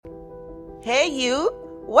Hey you,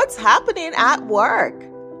 what's happening at work?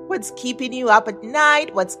 What's keeping you up at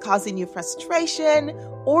night? What's causing you frustration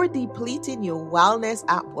or depleting your wellness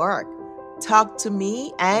at work? Talk to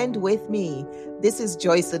me and with me. This is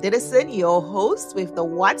Joyce Edison, your host with the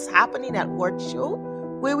What's Happening at Work show,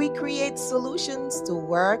 where we create solutions to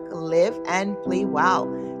work, live, and play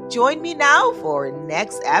well. Join me now for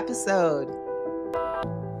next episode.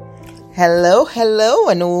 Hello,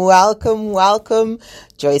 and welcome.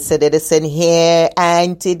 Joyce Edison here,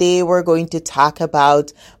 and today we're going to talk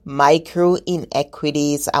about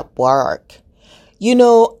micro-inequities at work. You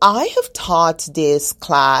know, I have taught this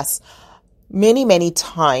class many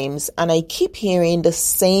times, and I keep hearing the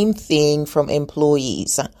same thing from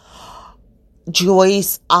employees.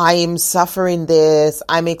 Joyce, I'm suffering this.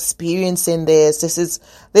 I'm experiencing this. This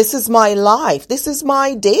is my life. This is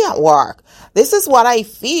my day at work. This is what I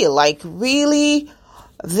feel like. Really,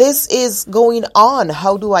 this is going on.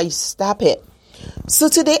 How do I stop it? So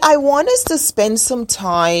today I want us to spend some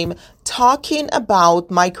time talking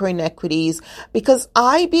about micro-inequities because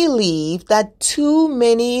I believe that too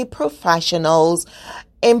many professionals,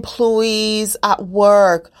 employees at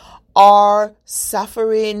work are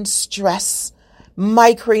suffering stress,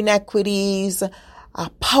 micro-inequities,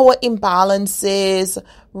 power imbalances,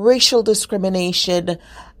 racial discrimination,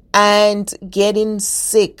 and getting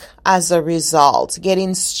sick as a result,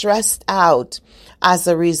 getting stressed out as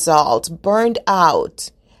a result, burned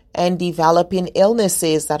out, and developing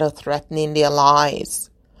illnesses that are threatening their lives.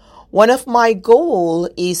 One of my goals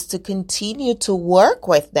is to continue to work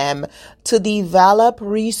with them to develop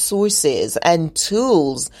resources and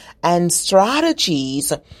tools and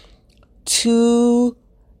strategies to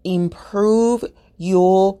improve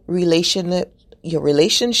your relationships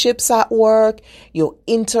at work, your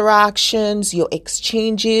interactions, your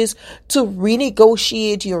exchanges, to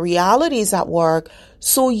renegotiate your realities at work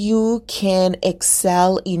so you can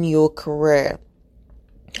excel in your career.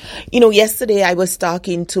 You know, yesterday I was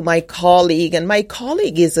talking to my colleague, and my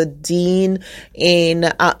colleague is a dean in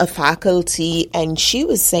a faculty, and she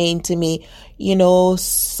was saying to me, you know,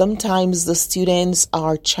 sometimes the students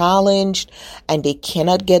are challenged and they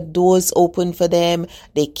cannot get doors open for them.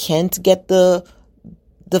 They can't get the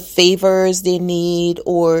favors they need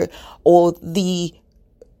or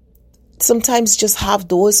sometimes just have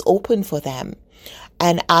doors open for them.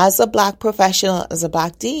 And as a Black professional, as a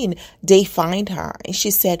Black dean, they find her. And she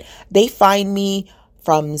said, they find me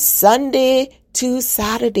from Sunday to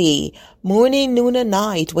Saturday, morning, noon, and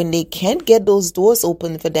night, when they can't get those doors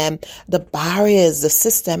open for them, the barriers, the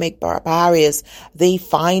systemic barriers, they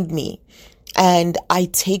find me. And I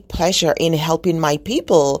take pleasure in helping my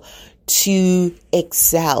people to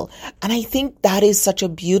excel. And I think that is such a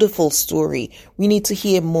beautiful story. We need to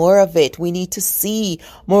hear more of it. We need to see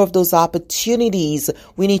more of those opportunities.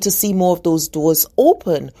 We need to see more of those doors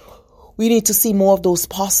open. We need to see more of those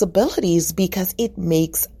possibilities because it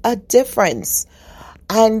makes a difference.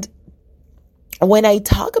 And when I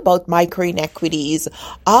talk about micro-inequities,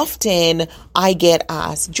 often I get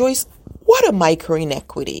asked, Joyce, what are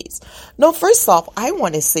micro-inequities? Now, first off, I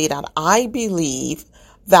want to say that I believe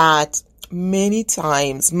that many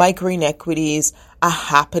times micro-inequities are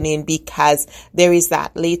happening because there is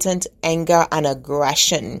that latent anger and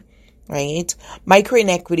aggression, right?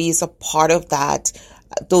 Micro-inequities are part of that,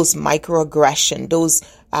 those microaggression, those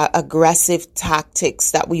aggressive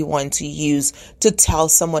tactics that we want to use to tell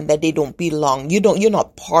someone that they don't belong. You're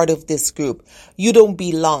not part of this group. You don't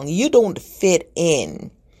belong. You don't fit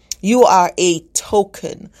in. You are a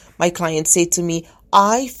token. My clients say to me,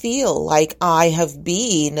 I feel like I've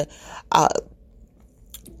been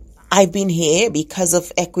here because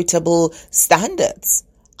of equitable standards.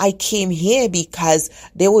 I came here because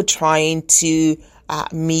they were trying to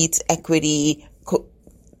meet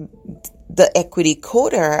the equity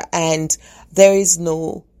quota, and there is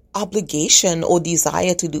no obligation or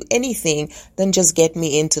desire to do anything than just get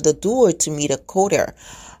me into the door to meet a quota.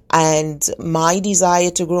 And my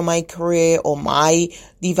desire to grow my career or my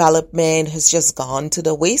development has just gone to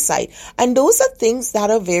the wayside. And those are things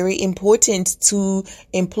that are very important to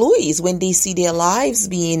employees when they see their lives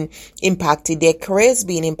being impacted, their careers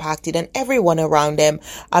being impacted, and everyone around them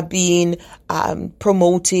are being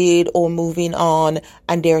promoted or moving on,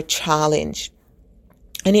 and they're challenged.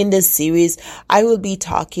 And in this series, I will be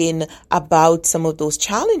talking about some of those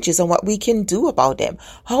challenges and what we can do about them.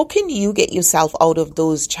 How can you get yourself out of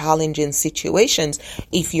those challenging situations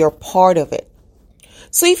if you're part of it?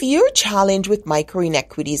 So if you're challenged with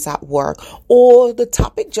micro-inequities at work, or the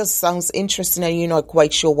topic just sounds interesting and you're not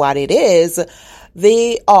quite sure what it is,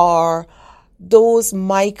 they are those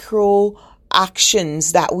micro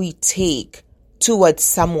actions that we take towards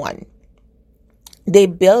someone. They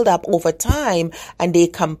build up over time and they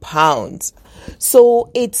compound.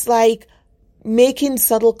 So it's like making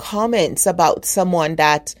subtle comments about someone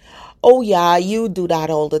that, oh yeah, you do that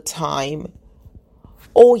all the time.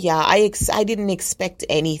 Oh yeah, I didn't expect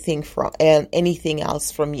anything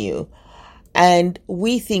else from you. And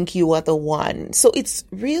we think you are the one. So it's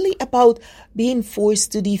really about being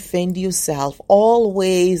forced to defend yourself.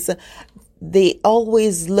 They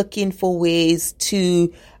always looking for ways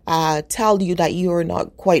to tell you that you're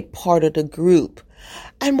not quite part of the group.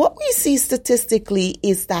 And what we see statistically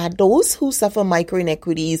is that those who suffer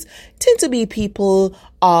micro-inequities tend to be people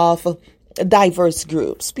of diverse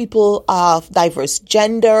groups, people of diverse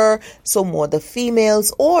gender, so more the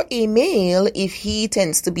females, or a male if he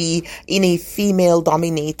tends to be in a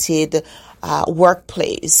female-dominated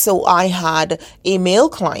workplace. So I had a male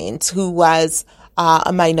client who was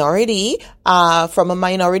a minority, from a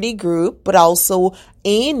minority group, but also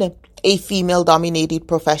in a female-dominated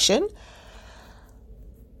profession.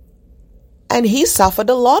 And he suffered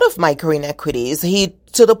a lot of micro-inequities,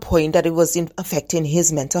 to the point that it was affecting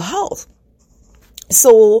his mental health.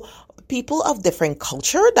 So people of different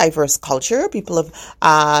diverse culture, people of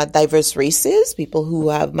diverse races, people who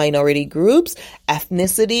have minority groups,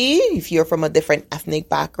 ethnicity, if you're from a different ethnic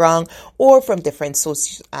background or from different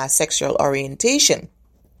sexual orientation.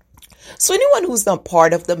 So anyone who's not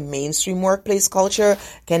part of the mainstream workplace culture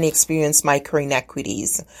can experience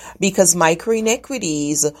micro-inequities, because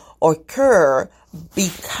micro-inequities occur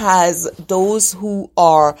because those who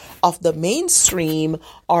are of the mainstream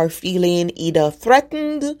are feeling either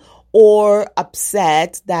threatened or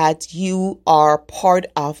upset that you are part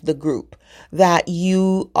of the group, that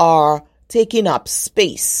you are taking up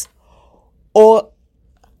space, or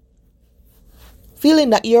feeling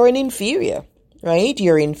that you're an inferior. Right?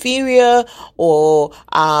 You're inferior, or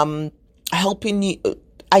helping you,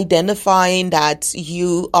 identifying that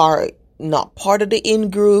you are not part of the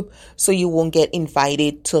in-group, so you won't get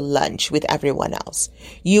invited to lunch with everyone else.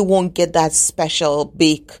 You won't get that special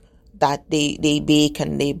bake that they bake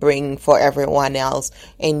and they bring for everyone else,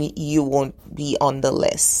 and you won't be on the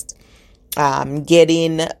list.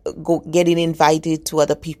 Getting invited to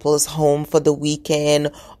other people's home for the weekend,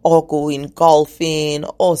 or going golfing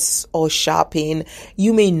or shopping,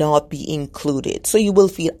 you may not be included. So you will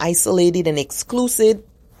feel isolated and excluded,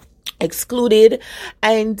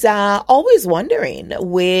 and always wondering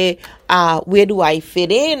where do I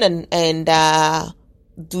fit in, and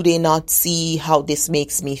do they not see how this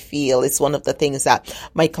makes me feel? It's one of the things that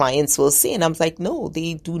my clients will say. And I'm like, no,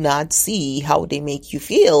 they do not see how they make you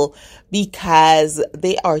feel, because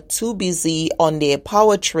they are too busy on their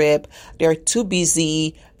power trip. They're too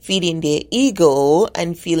busy feeding their ego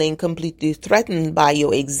and feeling completely threatened by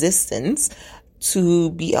your existence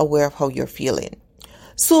to be aware of how you're feeling.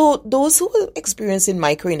 So those who are experiencing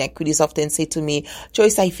micro-inequities often say to me,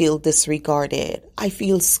 Joyce, I feel disregarded. I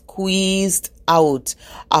feel squeezed out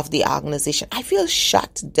of the organization. I feel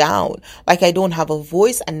shut down, like I don't have a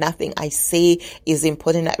voice and nothing I say is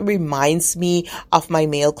important. That reminds me of my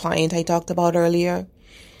male client I talked about earlier.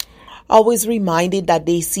 Always reminded that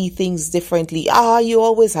they see things differently. You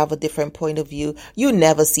always have a different point of view. You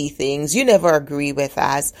never see things. You never agree with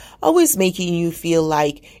us. Always making you feel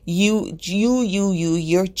like you're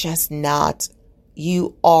just not.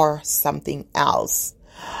 You are something else.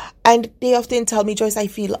 And they often tell me, Joyce, I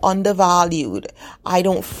feel undervalued. I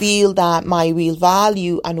don't feel that my real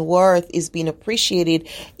value and worth is being appreciated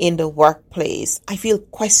in the workplace. I feel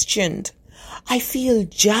questioned. I feel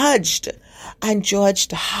judged, and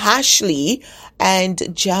judged harshly,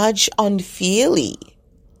 and judged unfairly.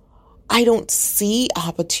 I don't see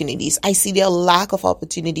opportunities. I see the lack of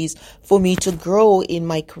opportunities for me to grow in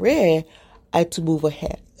my career and to move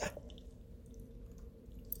ahead.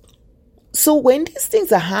 So when these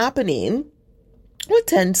things are happening, what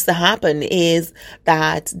tends to happen is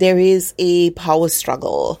that there is a power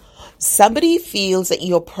struggle. Somebody feels that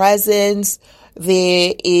your presence,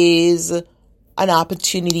 there is an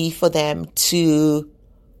opportunity for them to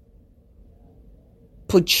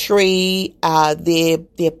portray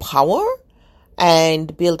their power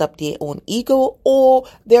and build up their own ego, or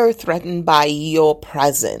they're threatened by your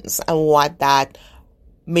presence and what that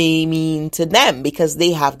may mean to them, because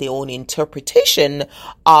they have their own interpretation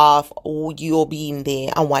of your being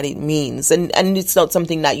there and what it means. And it's not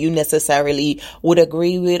something that you necessarily would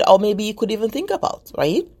agree with, or maybe you could even think about,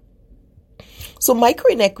 right? So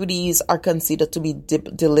micro-inequities are considered to be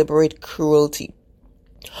deliberate cruelty.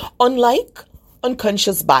 Unlike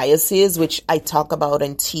unconscious biases, which I talk about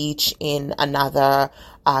and teach in another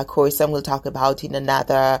course, and we'll talk about in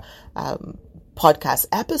another podcast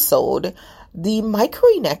episode, The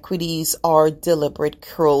micro-inequities are deliberate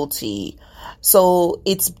cruelty. So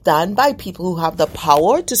it's done by people who have the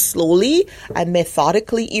power to slowly and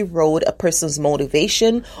methodically erode a person's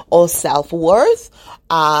motivation or self-worth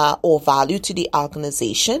or value to the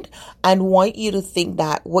organization, and want you to think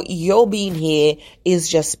that what you're being here is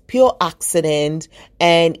just pure accident,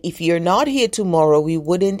 and if you're not here tomorrow, we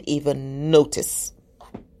wouldn't even notice.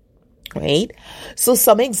 Right? So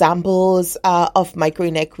some examples of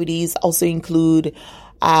micro-inequities also include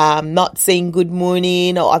not saying good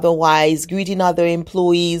morning or otherwise, greeting other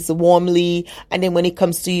employees warmly, and then when it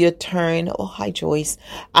comes to your turn, oh, hi Joyce,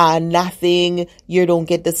 nothing, you don't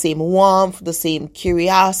get the same warmth, the same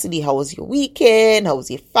curiosity. How was your weekend? How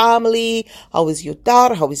was your family? How was your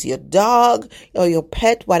daughter? How was your dog or your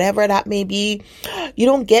pet, whatever that may be? You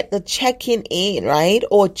don't get the checking in, right?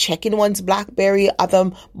 Or checking one's BlackBerry,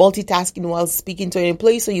 other multitasking while speaking to an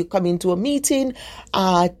employee. So you come into a meeting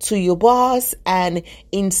to your boss, and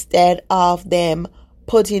instead of them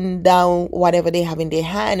putting down whatever they have in their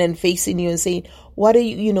hand and facing you and saying, what are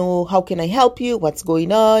you, how can I help you? What's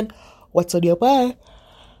going on? What's on your mind?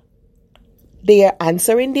 They are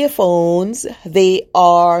answering their phones, they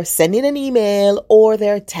are sending an email, or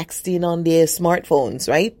they're texting on their smartphones,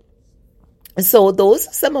 right? So those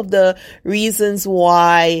are some of the reasons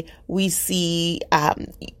why we see a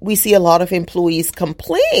lot of employees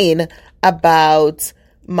complain about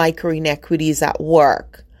micro-inequities at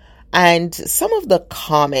work. And some of the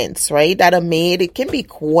comments, right, that are made, it can be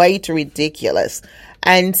quite ridiculous.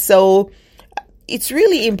 And so it's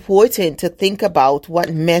really important to think about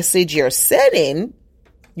what message you're sending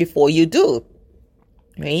before you do.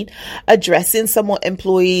 Right? Addressing some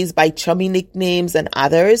employees by chummy nicknames and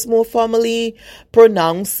others more formally,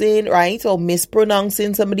 pronouncing, right, or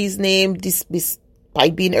mispronouncing somebody's name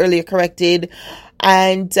despite being earlier corrected,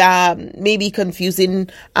 and maybe confusing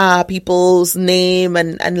people's name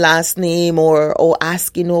and last name, or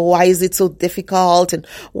asking, why is it so difficult, and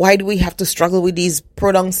why do we have to struggle with these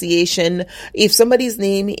pronunciation? If somebody's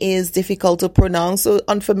name is difficult to pronounce or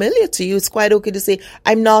unfamiliar to you, it's quite okay to say,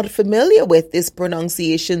 I'm not familiar with this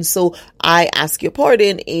pronunciation, so I ask your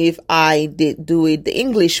pardon if I did do it the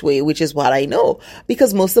English way, which is what I know,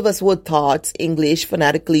 because most of us were taught English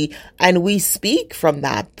phonetically, and we speak from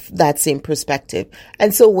that same perspective.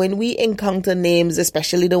 And so when we encounter names,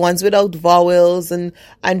 especially the ones without vowels and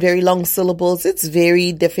very long syllables, it's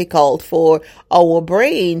very difficult for our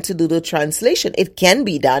brain to do the translation. It can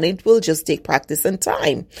be done. It will just take practice and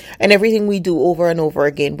time. And everything we do over and over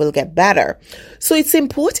again will get better. So it's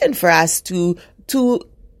important for us to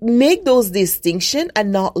make those distinctions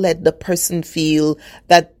and not let the person feel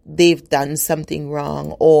that they've done something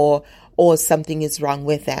wrong or something is wrong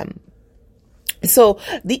with them. So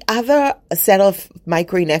the other set of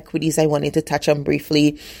micro-inequities I wanted to touch on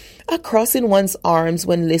briefly are crossing one's arms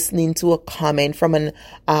when listening to a comment from an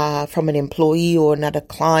employee or another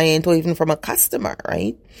client, or even from a customer,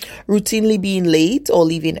 right? Routinely being late or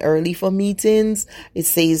leaving early for meetings. It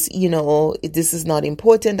says, this is not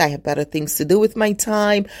important. I have better things to do with my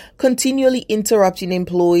time. Continually interrupting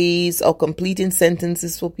employees or completing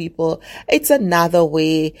sentences for people. It's another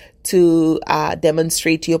way to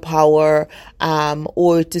demonstrate your power,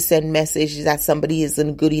 or to send messages that somebody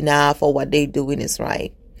isn't good enough or what they're doing is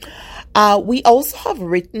right. We also have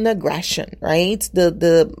written aggression, right?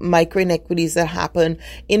 The micro-inequities that happen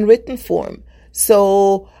in written form.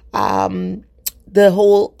 So, the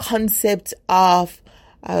whole concept of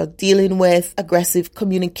dealing with aggressive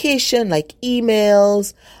communication, like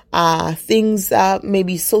emails, things,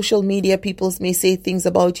 maybe social media, people may say things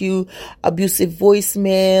about you, abusive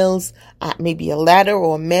voicemails, maybe a letter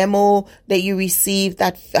or a memo that you receive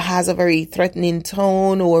that has a very threatening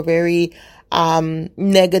tone or very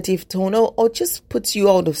negative tone, or just puts you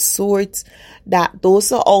out of sorts. That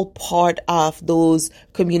those are all part of those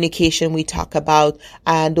communication we talk about,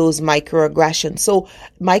 and those microaggressions. So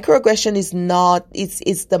microaggression is not,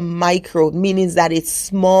 it's the micro, meaning that it's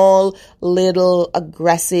small, little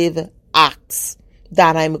aggressive acts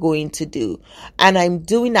that I'm going to do. And I'm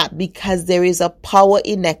doing that because there is a power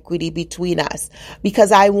inequity between us,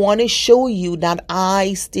 because I want to show you that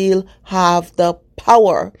I still have the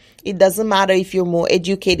power. It doesn't matter if you're more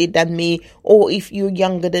educated than me or if you're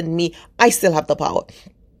younger than me, I still have the power.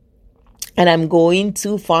 And I'm going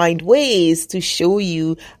to find ways to show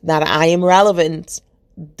you that I am relevant.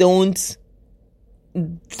 Don't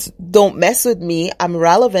don't mess with me. I'm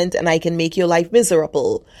relevant and I can make your life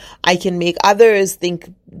miserable. I can make others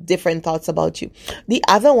think different thoughts about you. The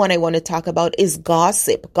other one I want to talk about is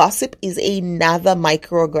gossip. Gossip is another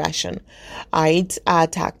microaggression, right?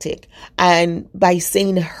 Tactic. And by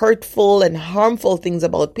saying hurtful and harmful things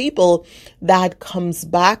about people, that comes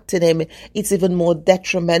back to them. It's even more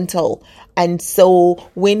detrimental. And so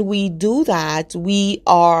when we do that, we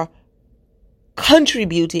are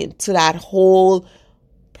contributing to that whole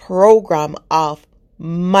program of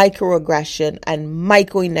microaggression and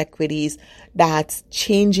micro-inequities that's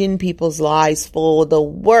changing people's lives for the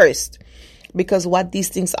worst. Because what these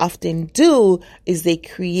things often do is they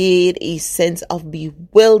create a sense of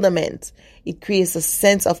bewilderment. It creates a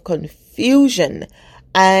sense of confusion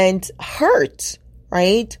and hurt,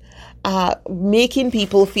 right? Making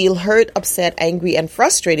people feel hurt, upset, angry, and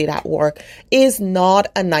frustrated at work is not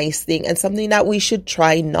a nice thing and something that we should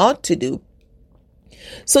try not to do.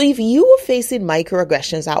 So if you are facing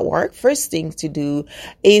microaggressions at work, first thing to do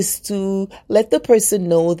is to let the person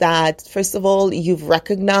know that, first of all, you've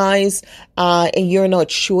recognized and you're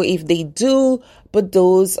not sure if they do, but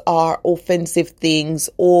those are offensive things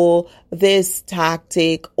or this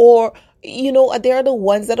tactic or they are the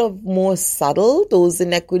ones that are more subtle, those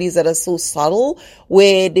inequities that are so subtle,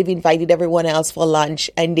 where they've invited everyone else for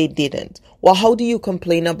lunch and they didn't. Well, how do you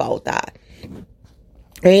complain about that?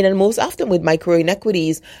 Right? And most often with micro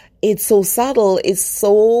inequities, it's so subtle, it's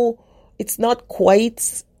not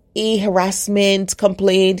quite a harassment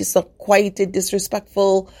complaint, it's not quite a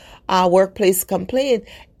disrespectful workplace complaint.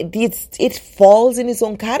 It falls in its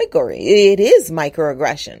own category. It is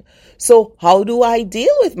microaggression. So how do I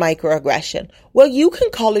deal with microaggression? Well, you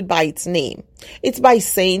can call it by its name. It's by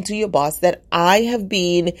saying to your boss that I have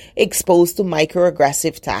been exposed to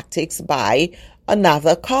microaggressive tactics by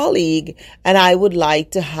another colleague, and I would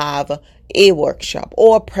like to have a workshop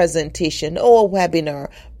or a presentation or a webinar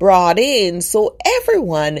brought in so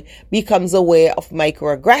everyone becomes aware of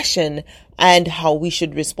microaggression and how we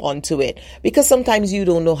should respond to it, because sometimes you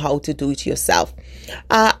don't know how to do it yourself.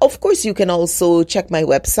 Of course, you can also check my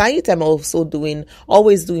website. I'm also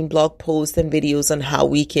always doing blog posts and videos on how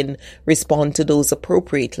we can respond to those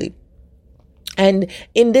appropriately. And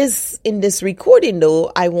in this recording, though,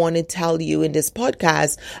 I want to tell you in this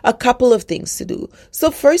podcast a couple of things to do. So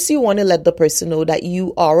first, you want to let the person know that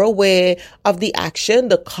you are aware of the action,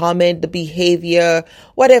 the comment, the behavior,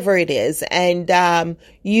 whatever it is. And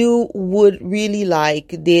you would really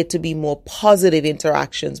like there to be more positive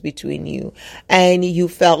interactions between you. And you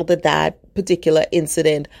felt that particular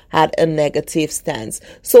incident had a negative stance.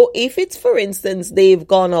 So if it's, for instance, they've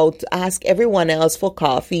gone out to ask everyone else for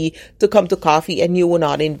coffee, to come to coffee, and you were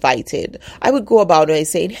not invited, I would go about it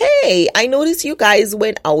saying, hey, I noticed you guys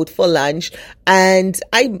went out for lunch and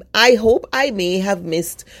I hope I may have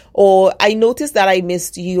missed, or I noticed that I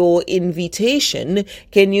missed your invitation.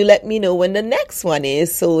 Can you let me know when the next one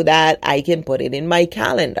is so that I can put it in my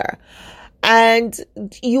calendar? And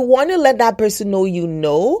you want to let that person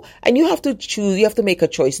know, and you have to choose, you have to make a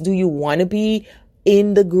choice. Do you want to be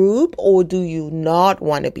in the group or do you not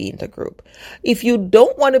want to be in the group? If you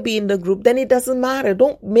don't want to be in the group, then it doesn't matter.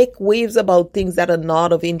 Don't make waves about things that are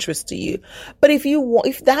not of interest to you. But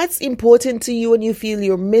if that's important to you and you feel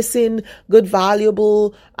you're missing good,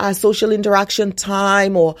 valuable social interaction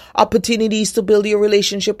time or opportunities to build your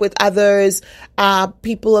relationship with others,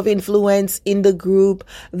 people of influence in the group,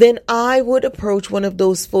 then I would approach one of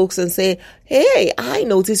those folks and say, hey, I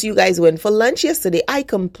noticed you guys went for lunch yesterday. I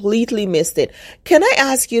completely missed it. Can I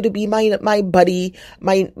ask you to be my buddy,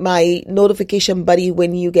 my notification buddy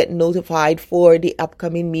when you get notified for the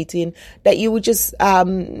upcoming meeting, that you would just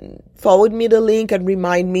forward me the link and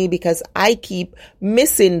remind me, because I keep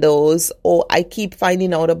missing those or I keep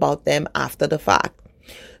finding out about them after the fact.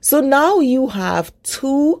 So now you have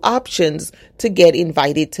two options to get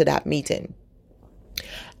invited to that meeting.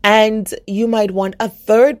 And you might want a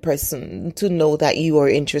third person to know that you are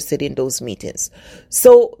interested in those meetings.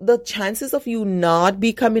 So the chances of you not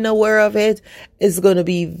becoming aware of it is going to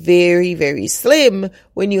be very, very slim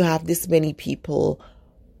when you have this many people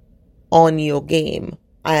on your game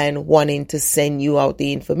and wanting to send you out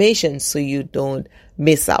the information so you don't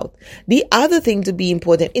miss out. The other thing to be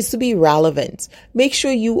important is to be relevant. Make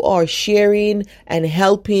sure you are sharing and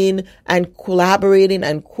helping and collaborating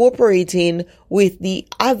and cooperating with the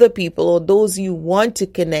other people or those you want to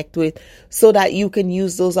connect with so that you can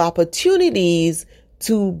use those opportunities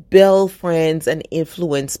to build friends and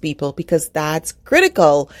influence people, because that's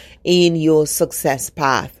critical in your success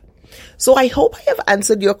path. So I hope I have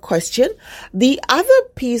answered your question. The other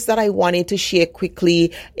piece that I wanted to share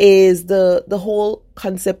quickly is the whole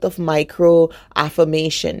concept of micro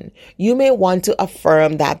affirmation. You may want to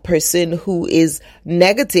affirm that person who is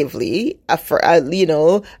negatively,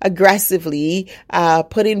 aggressively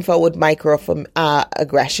putting forward micro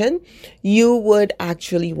aggression. You would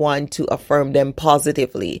actually want to affirm them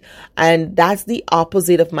positively. And that's the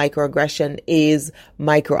opposite of microaggression is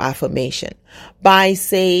micro affirmation. By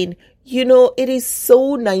saying, it is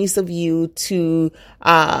so nice of you to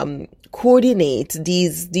coordinate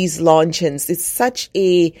these launchings. It's such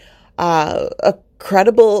a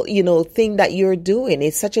credible, thing that you're doing.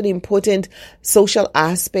 It's such an important social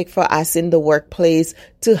aspect for us in the workplace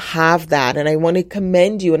to have that. And I want to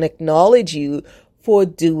commend you and acknowledge you for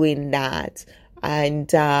doing that.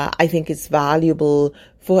 And I think it's valuable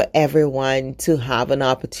for everyone to have an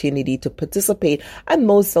opportunity to participate, and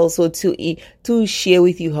most also to share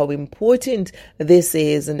with you how important this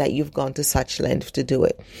is and that you've gone to such length to do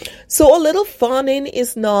it. So a little fawning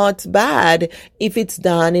is not bad if it's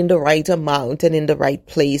done in the right amount and in the right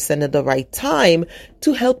place and at the right time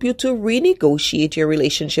to help you to renegotiate your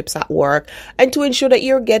relationships at work and to ensure that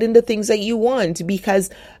you're getting the things that you want,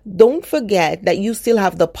 because don't forget that you still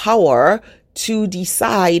have the power to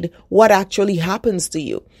decide what actually happens to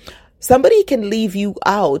you. Somebody can leave you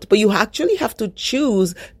out, but you actually have to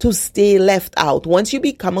choose to stay left out. Once you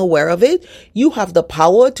become aware of it, you have the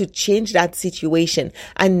power to change that situation.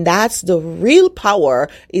 And that's the real power,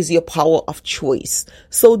 is your power of choice.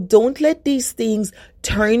 So don't let these things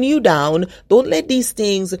turn you down. Don't let these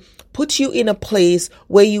things put you in a place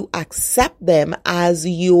where you accept them as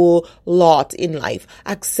your lot in life.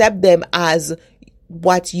 Accept them as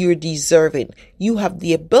what you're deserving. You have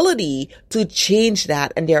the ability to change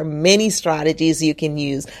that, and there are many strategies you can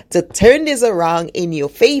use to turn this around in your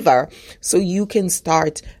favor, so you can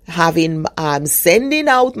start having sending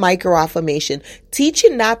out micro affirmation,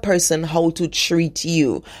 teaching that person how to treat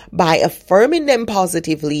you. By affirming them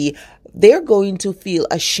positively, they're going to feel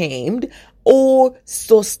ashamed, or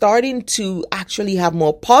so starting to actually have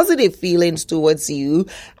more positive feelings towards you,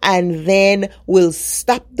 and then will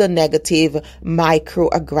stop the negative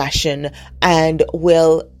microaggression and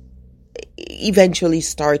will eventually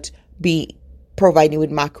start providing you with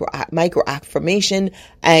micro affirmation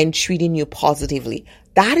and treating you positively.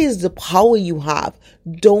 That is the power you have.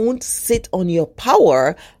 Don't sit on your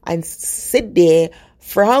power and sit there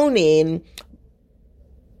frowning,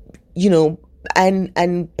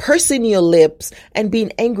 and pursing your lips and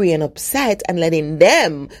being angry and upset and letting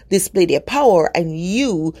them display their power and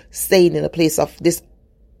you staying in a place of this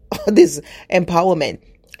empowerment.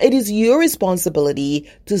 It is your responsibility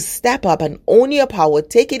to step up and own your power.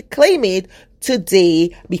 Take it, claim it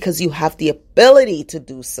today, because you have the ability to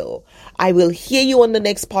do so. I will hear you on the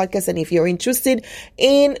next podcast. And if you're interested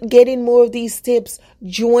in getting more of these tips,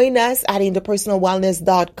 join us at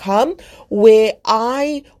interpersonalwellness.com, where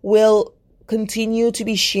I will continue to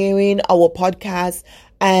be sharing our podcast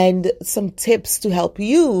and some tips to help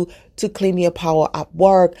you to claim your power at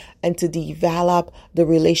work and to develop the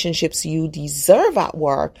relationships you deserve at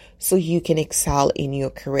work so you can excel in your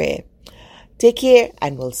career. Take care,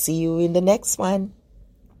 and we'll see you in the next one.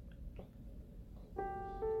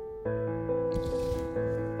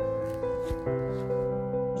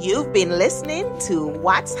 You've been listening to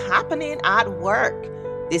What's Happening at Work.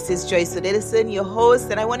 This is Joyce Edison, your host,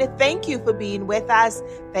 and I want to thank you for being with us.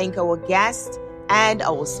 Thank our guests and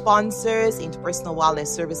our sponsors, Interpersonal Wellness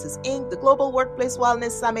Services, Inc., the Global Workplace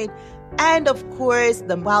Wellness Summit, and of course,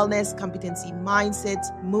 the Wellness Competency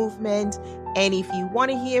Mindset Movement. And if you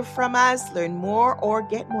want to hear from us, learn more, or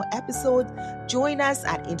get more episodes, join us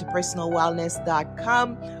at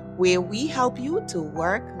interpersonalwellness.com, where we help you to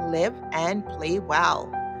work, live, and play well.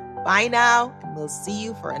 Bye now, and we'll see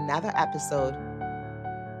you for another episode.